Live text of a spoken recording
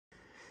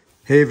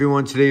Hey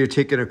everyone, today you're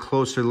taking a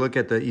closer look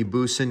at the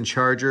Ebusin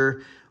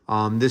charger.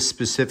 This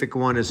specific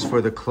one is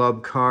for the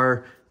club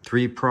car,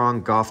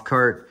 3-prong golf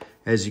cart.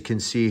 As you can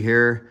see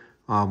here,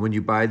 when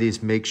you buy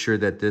these, make sure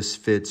that this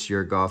fits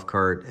your golf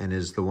cart and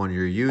is the one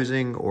you're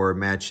using or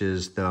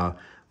matches the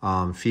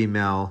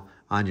female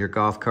on your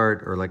golf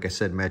cart, or like I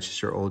said,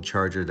 matches your old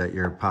charger that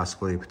you're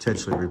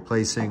potentially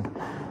replacing.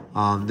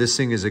 This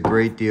thing is a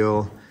great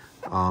deal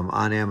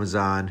on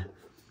Amazon.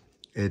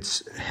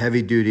 It's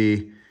heavy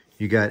duty.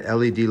 You got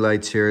LED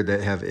lights here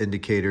that have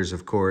indicators,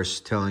 of course,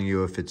 telling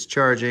you if it's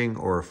charging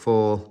or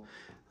full.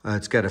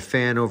 It's got a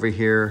fan over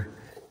here.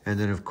 And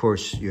then, of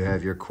course, you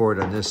have your cord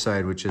on this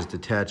side, which is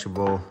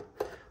detachable.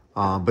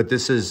 But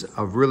this is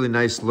a really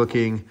nice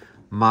looking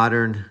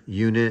modern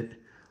unit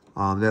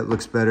that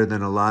looks better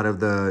than a lot of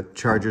the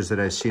chargers that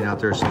I've seen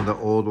out there, some of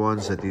the old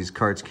ones that these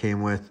carts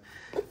came with.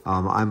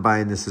 I'm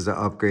buying this as an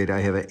upgrade. I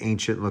have an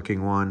ancient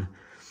looking one.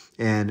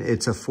 And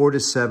it's a 4 to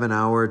 7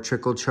 hour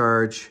trickle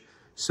charge.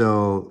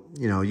 So,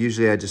 you know,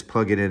 usually I just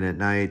plug it in at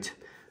night.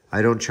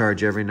 I don't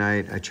charge every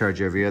night. I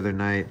charge every other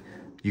night.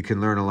 You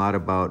can learn a lot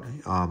about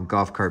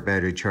golf cart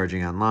battery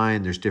charging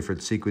online. There's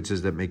different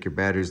sequences that make your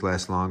batteries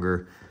last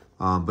longer.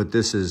 But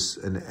this is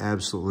an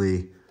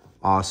absolutely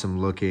awesome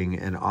looking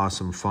and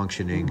awesome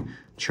functioning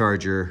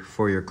charger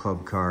for your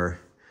club car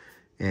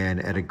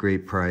and at a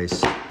great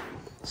price.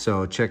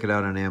 So check it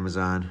out on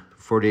Amazon.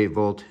 48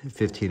 volt,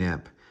 15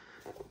 amp.